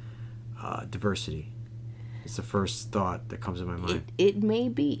helmet. Diversity. It's the first thought that comes in my mind. It may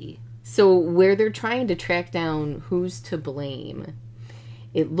be. So where they're trying to track down who's to blame,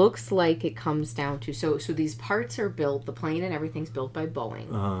 it looks like it comes down to so these parts are built, the plane and everything's built by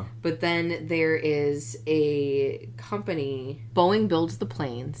Boeing. But then there is a company, Boeing builds the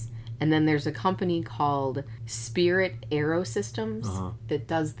planes, and then there's a company called Spirit Aerosystems that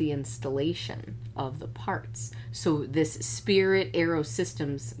does the installation of the parts. So this Spirit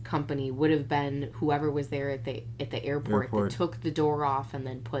Aerosystems company would have been whoever was there at the airport that took the door off and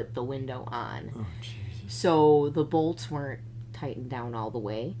then put the window on. Oh, Jesus. So the bolts weren't tightened down all the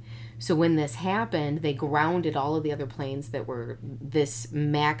way. So when this happened, they grounded all of the other planes that were this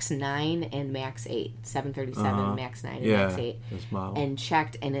MAX 9 and MAX 8, 737 MAX 9 and MAX 8, and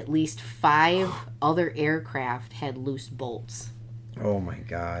checked, and at least 5 other aircraft had loose bolts. Oh my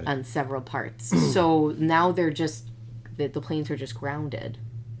God. On several parts. So now they're just, the planes are just grounded.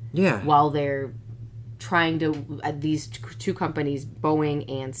 Yeah. While they're trying to, these two companies, Boeing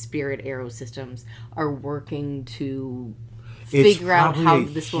and Spirit Aerosystems, are working to figure out how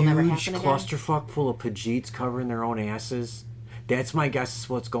this will never happen again. It's probably a huge clusterfuck full of Pajeets covering their own asses. That's my guess is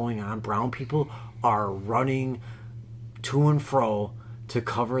what's going on. Brown people are running to and fro to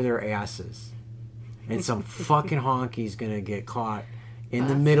cover their asses. And some fucking honky's going to get caught in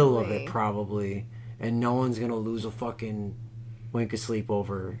the middle of it probably. And no one's going to lose a fucking wink of sleep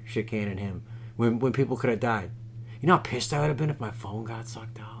over chicaning him. When people could have died. You know how pissed I would have been if my phone got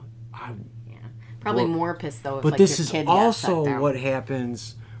sucked out? Probably more pissed though if but like this your is kid got also sucked out. what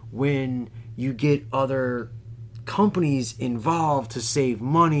happens when you get other companies involved to save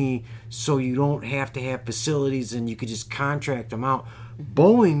money, so you don't have to have facilities and you could just contract them out.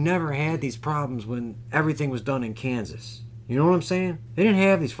 Boeing never had these problems when everything was done in Kansas. You know what I'm saying? They didn't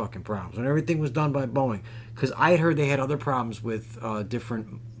have these fucking problems when everything was done by Boeing. Because I had heard they had other problems with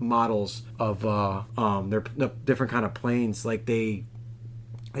different models of their different kind of planes. Like they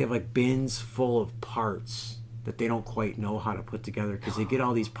have like bins full of parts that they don't quite know how to put together because they get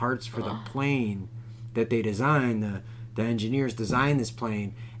all these parts for the plane that they design. The engineers design this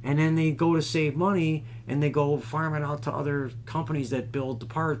plane, and then they go to save money and they go farm it out to other companies that build the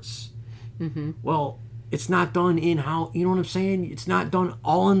parts. Mm-hmm. Well, it's not done in-house. You know what I'm saying? It's not done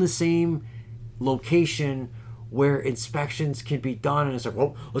all in the same location where inspections can be done, and it's like,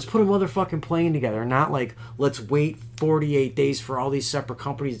 well, let's put a motherfucking plane together. Not like, let's wait 48 days for all these separate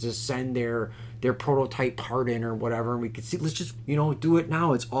companies to send their prototype part in or whatever, and we can see, let's just, do it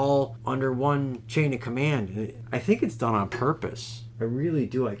now. It's all under one chain of command. I think it's done on purpose. I really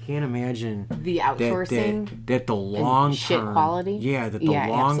do. I can't imagine the outsourcing that the long shit term quality. Yeah, that the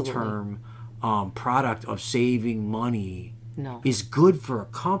long term product of saving money is good for a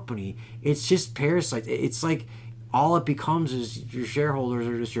company. It's just parasites. It's like all it becomes is your shareholders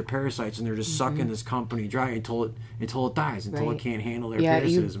are just your parasites, and they're just sucking this company dry until it dies, until it can't handle their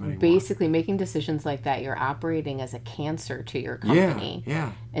parasitism anymore. Basically making decisions like that, you're operating as a cancer to your company.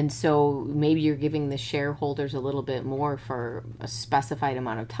 Yeah. And so maybe you're giving the shareholders a little bit more for a specified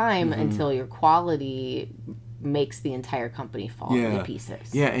amount of time until your quality makes the entire company fall to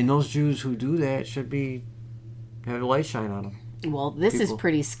pieces. Yeah, and those Jews who do that should have a light shine on them. Well, this is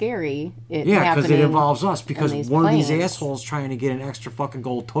pretty scary. Because it involves us. Because one of these assholes trying to get an extra fucking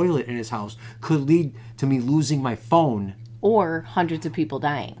gold toilet in his house could lead to me losing my phone. Or hundreds of people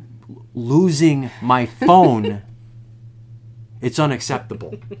dying. Losing my phone. It's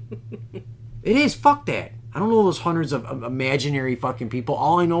unacceptable. It is. Fuck that. I don't know those hundreds of imaginary fucking people.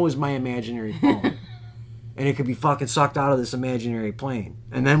 All I know is my imaginary phone. And it could be fucking sucked out of this imaginary plane.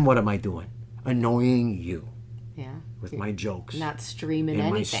 And then what am I doing? Annoying you. Yeah. With my jokes. Not streaming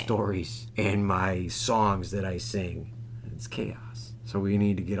and anything. My stories. And my songs that I sing. It's chaos. So we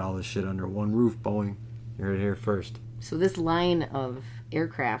need to get all this shit under one roof, Boeing. You're here first. So this line of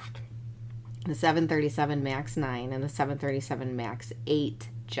aircraft, the 737 MAX 9 and the 737 MAX 8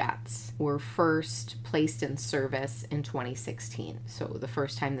 jets, were first placed in service in 2016. So the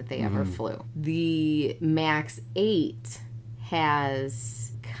first time that they ever flew. The MAX 8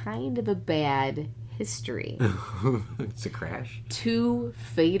 has kind of a bad history. It's a crash. 2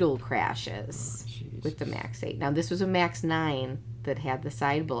 fatal crashes with the MAX 8. Now, this was a MAX 9 that had the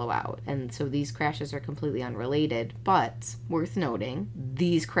side blowout, and so these crashes are completely unrelated, but worth noting,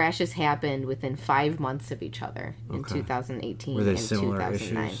 these crashes happened within 5 months of each other in 2018 Were there and similar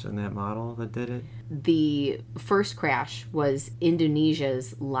 2009. issues in that model that did it? The first crash was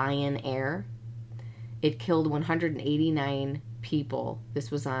Indonesia's Lion Air. It killed 189 people. This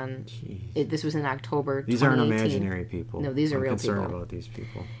was this was in October 2018. These aren't imaginary people. No, these are real people. I'm concerned about these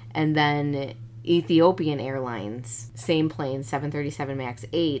people. And then Ethiopian Airlines, same plane, 737 MAX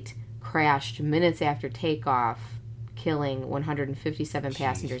 8, crashed minutes after takeoff, killing 157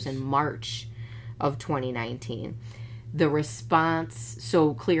 passengers in March of 2019. The response,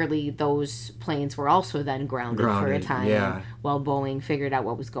 so clearly those planes were also then grounded for a time while Boeing figured out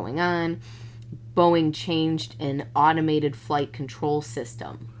what was going on. Boeing changed an automated flight control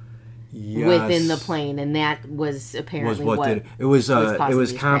system within the plane, and that was apparently what did it. It was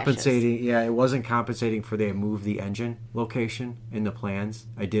compensating. Crashes. Yeah, it wasn't compensating for they moved the engine location in the plans.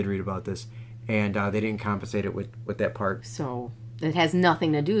 I did read about this, and they didn't compensate it with that part. So It has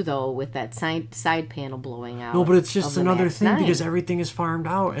nothing to do, though, with that side panel blowing out. No, but it's just of the another Max thing 9. because everything is farmed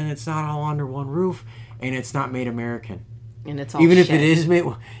out and it's not all under one roof and it's not made American. And it's all Even shit. if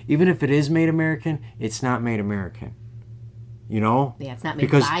it is made American, it's not made American. You know? Yeah, it's not made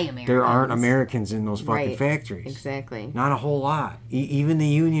because by Americans. there aren't Americans in those fucking Right. factories. Exactly. Not a whole lot. Even the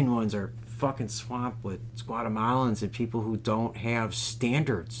union ones are fucking swamped with Guatemalans and people who don't have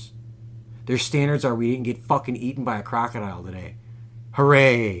standards. Their standards are we didn't get fucking eaten by a crocodile today.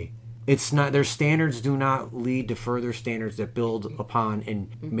 Hooray! It's not. Their standards do not lead to further standards that build upon and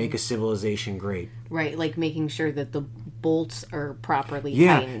make a civilization great. Right, like making sure that the bolts are properly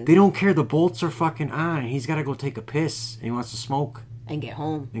Yeah, tightened. they don't care. The bolts are fucking on. He's got to go take a piss and he wants to smoke And get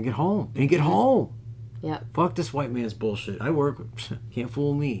home. and get home. And get home. Yep. Fuck this white man's bullshit. I work. Can't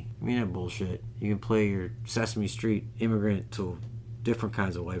fool me. I mean that bullshit. You can play your Sesame Street immigrant to different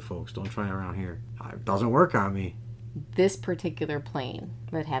kinds of white folks. Don't try it around here. It doesn't work on me. This particular plane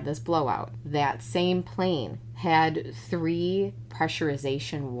that had this blowout, that same plane had 3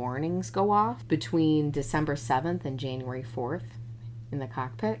 pressurization warnings go off between December 7th and January 4th in the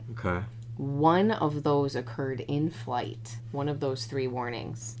cockpit. Okay. One of those occurred in flight, one of those 3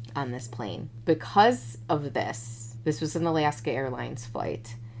 warnings on this plane. Because of this was an Alaska Airlines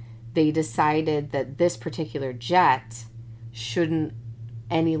flight, they decided that this particular jet shouldn't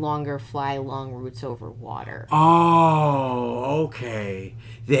any longer fly long routes over water. Oh, okay.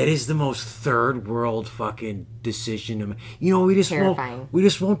 That is the most third world fucking decision. You know, we just Terrifying.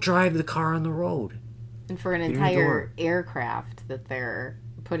 won't drive the car on the road. And for an Get in the entire door. aircraft that they're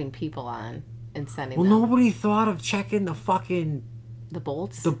putting people on and sending Well, them. nobody thought of checking the fucking The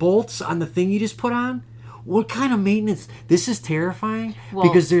bolts? the bolts on the thing you just put on. What kind of maintenance? This is terrifying Well-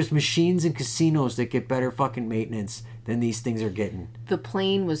 because there's machines in casinos that get better fucking maintenance than these things are getting. The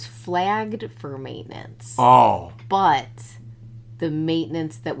plane was flagged for maintenance. Oh, But the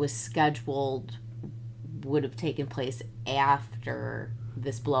maintenance that was scheduled would have taken place after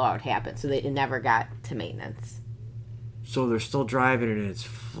this blowout happened. So it never got to maintenance. so they're still driving it and it's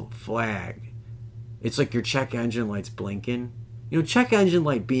flagged. It's like your check engine light's blinking. You know, check engine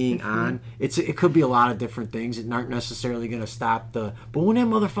light being on, it could be a lot of different things. It's not necessarily going to stop the... But when that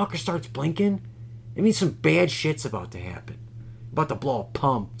motherfucker starts blinking, it means some bad shit's about to happen. About to blow a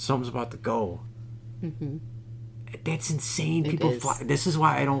pump. Something's about to go. That's insane. People is. fly. This is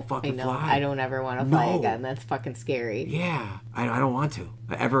why I don't I fucking know. fly. I don't ever want to fly No. again. That's fucking scary. Yeah, I don't want to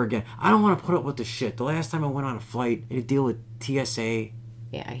ever again. I don't want to put up with the shit. The last time I went on a flight, I had to deal with TSA.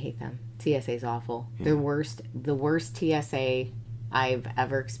 Yeah, I hate them. TSA's awful. The worst TSA I've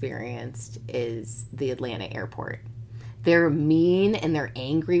ever experienced is the Atlanta airport. They're mean and they're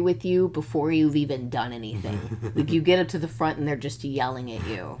angry with you before you've even done anything. Like you get up to the front and they're just yelling at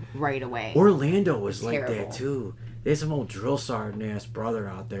you right away. Orlando was like Terrible. that too. There's some old drill sergeant ass brother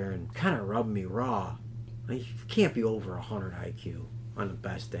out there and kind of rubbed me raw. Like, you can't be over 100 IQ on the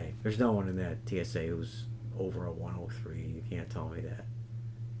best day. There's no one in that TSA who's over a 103. You can't tell me that.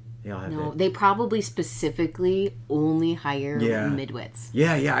 They all have No, that. they probably specifically only hire Yeah. midwits.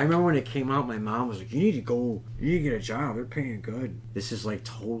 Yeah. I remember when it came out, my mom was like, you need to get a job. They're paying good. This is like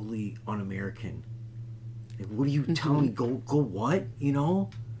totally un-American. Like, what do you tell me? Go what? You know?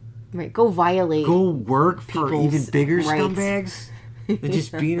 Right, go violate. Go work for People's even bigger rights. scumbags than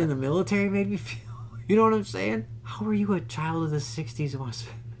just being in the military made me feel. You know what I'm saying? How are you a child of the 60s who wants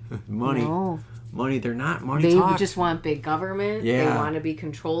money? No. Money, they're not. Money They talks. just want big government. They Yeah. want to be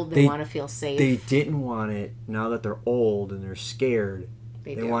controlled. They want to feel safe. They didn't want it. Now that they're old and they're scared,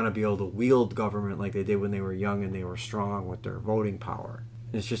 They they do. want to be able to wield government like they did when they were young and they were strong with their voting power.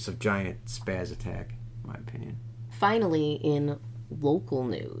 It's just a giant spaz attack, in my opinion. Finally, in local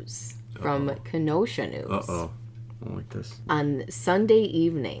news from Kenosha News. I don't like this. On Sunday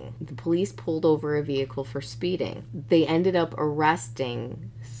evening, the police pulled over a vehicle for speeding. They ended up arresting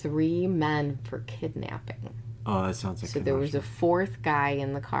 3 men for kidnapping. Oh, that sounds like So there was a 4th guy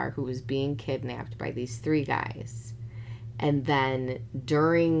in the car who was being kidnapped by these 3 guys. And then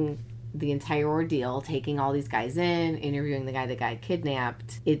during the entire ordeal, taking all these guys in, interviewing the guy that got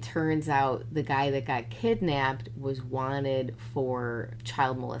kidnapped, it turns out the guy that got kidnapped was wanted for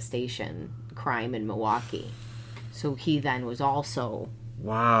child molestation crime in Milwaukee. So he then was also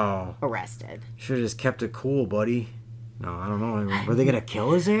Wow. arrested. Should have just kept it cool, buddy. No, I don't know. Were they going to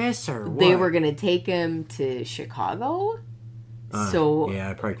kill his ass or what? They were going to take him to Chicago. So Yeah,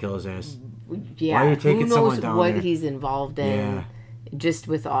 I'd probably kill his ass. yeah, Why are you taking who knows someone down what there? he's involved in. Yeah. Just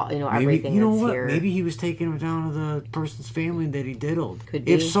with all, Maybe, everything you know that's what? here. Maybe he was taking him down to the person's family that he diddled. Could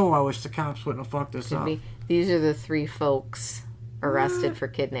If be. so, I wish the cops wouldn't have fucked us Could up. be. These are the 3 folks arrested for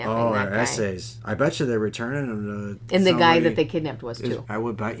kidnapping Oh, that guy. essays. I bet you they're returning them to And the guy somebody- that they kidnapped was too. I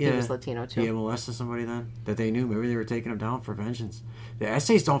would bet you. He was Latino too. He had molested somebody then that they knew. Maybe they were taking him down for vengeance. The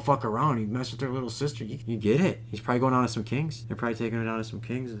essays don't fuck around. He messed with their little sister. You get it. He's probably going down to some kings. They're probably taking him down to some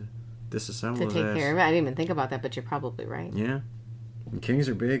kings to disassemble To his take ass. care of it. I didn't even think about that, but you're probably right. Yeah. And kings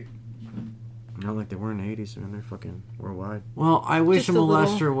are big. Not like they were in the 80s, man. They're fucking worldwide. Well, I wish Just a a little-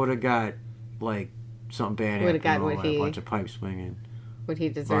 molester would have got, like, something bad Would've happened. got what he- A bunch of pipes swinging. What he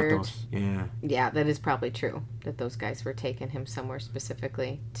deserved. Vatos. Yeah. Yeah, that is probably true. That those guys were taking him somewhere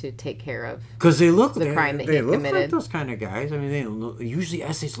specifically to take care of. Because they look The crime that they he look like committed. those kind of guys. I mean, they look, usually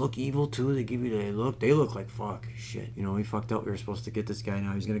essays look evil too. They give you the look. They look like fuck shit. You know, we fucked up. We were supposed to get this guy.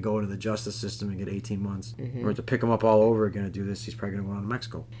 Now he's gonna go into the justice system and get 18 months. Mm-hmm. Or to pick him up all over again to do this. He's probably gonna go on to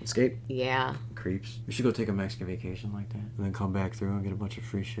Mexico. Escape. Yeah. Creeps. We should go take a Mexican vacation like that, and then come back through and get a bunch of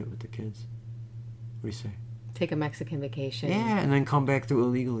free shit with the kids. What do you say? Take a Mexican vacation. Yeah, and then come back through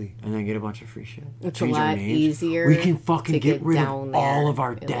illegally, and then get a bunch of free shit. It's Change a our lot names. easier. We can fucking to get rid down of there all of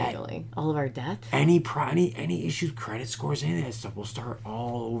our debt. illegally. All of our debt? Any issues, credit scores, any of that stuff, we'll start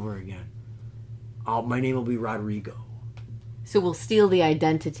all over again. My name will be Rodrigo. So we'll steal the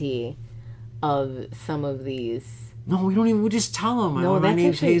identity of some of these. No, we don't even. We'll just tell them. No, my that's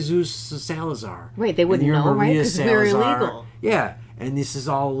name's actually- Jesus Salazar. Right, they wouldn't And you're know, right? Maria 'Cause we're Salazar. illegal. Yeah, and this is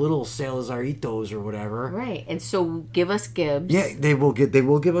all little Salazaritos or whatever. Right. And so give us Gibbs. Yeah, they will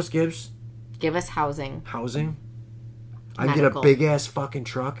give us Gibbs Give us housing. housing. I can get a Medical. big ass fucking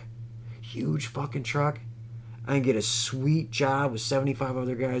truck, huge fucking truck. I can get a sweet job with 75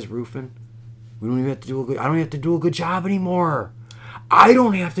 other guys roofing. We don't even have to do a good. I don't have to do a good job anymore. I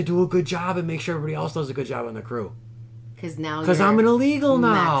don't have to do a good job and make sure everybody else does a good job on the crew. Because now Because you're I'm an illegal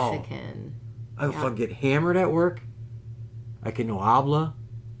now. Mexican. I can fucking get hammered at work. I can no habla.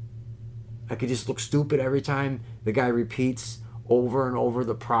 I could just look stupid every time the guy repeats over and over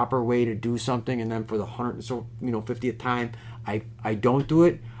the proper way to do something, and then for the 50th time, I don't do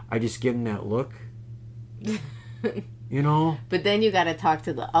it. I just give him that look. You know? But then you got to talk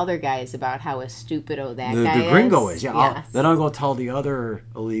to the other guys about how a stupido that The guy is. gringo is, yeah. Yes. Then I'll go tell the other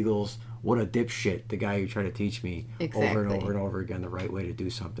illegals what a dipshit the guy who tried to teach me over and Exactly. over and over again the right way to do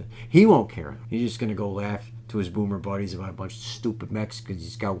something. He won't care. He's just going to go laugh to his boomer buddies about a bunch of stupid Mexicans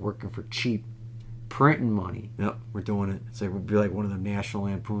he's got working for cheap printing money. Yep, we're doing it. It's like we'll be like one of the National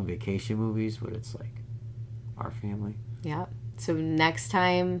Lampoon Vacation movies, but it's like our family. Yep. So next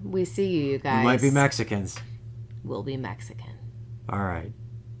time we see you guys, We might be Mexicans. we'll be Mexican. All right,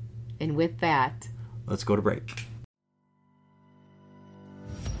 And with that, let's go to break.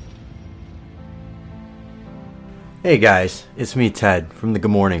 Hey guys, it's me Ted from the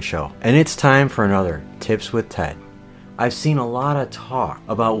Good Morning Show, and it's time for another Tips with Ted. I've seen a lot of talk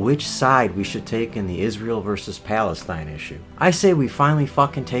about which side we should take in the Israel versus Palestine issue. I say we finally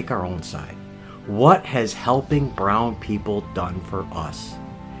fucking take our own side. What has helping brown people done for us?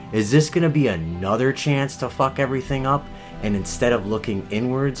 Is this gonna be another chance to fuck everything up, and instead of looking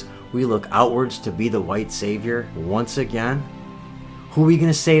inwards, we look outwards to be the white savior once again? Who are we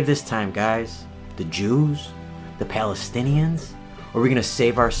gonna save this time, guys? The Jews? The Palestinians? Or are we gonna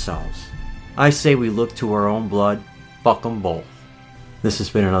save ourselves? I say we look to our own blood. Fuck them both. This has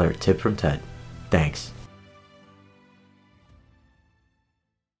been another tip from Ted. Thanks.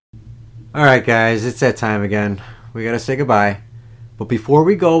 Alright guys, it's that time again. We gotta say goodbye. But before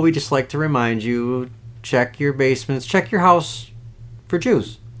we go, we just like to remind you, check your basements, check your house for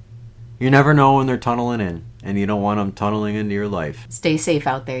Jews. You never know when they're tunneling in, and you don't want them tunneling into your life. stay safe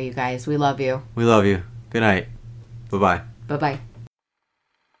out there, you guys. We love you. We love you. Good night. Bye-bye. Bye-bye.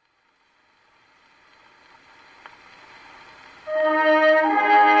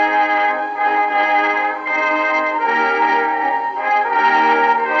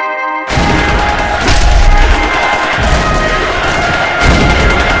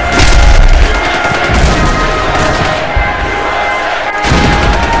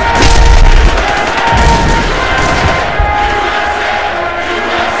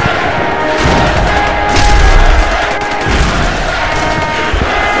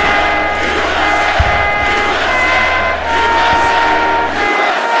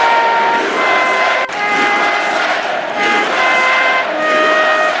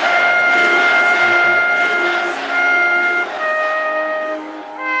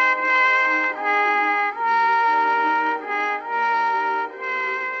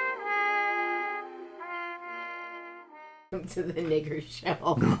 Welcome to the nigger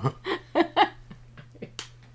show.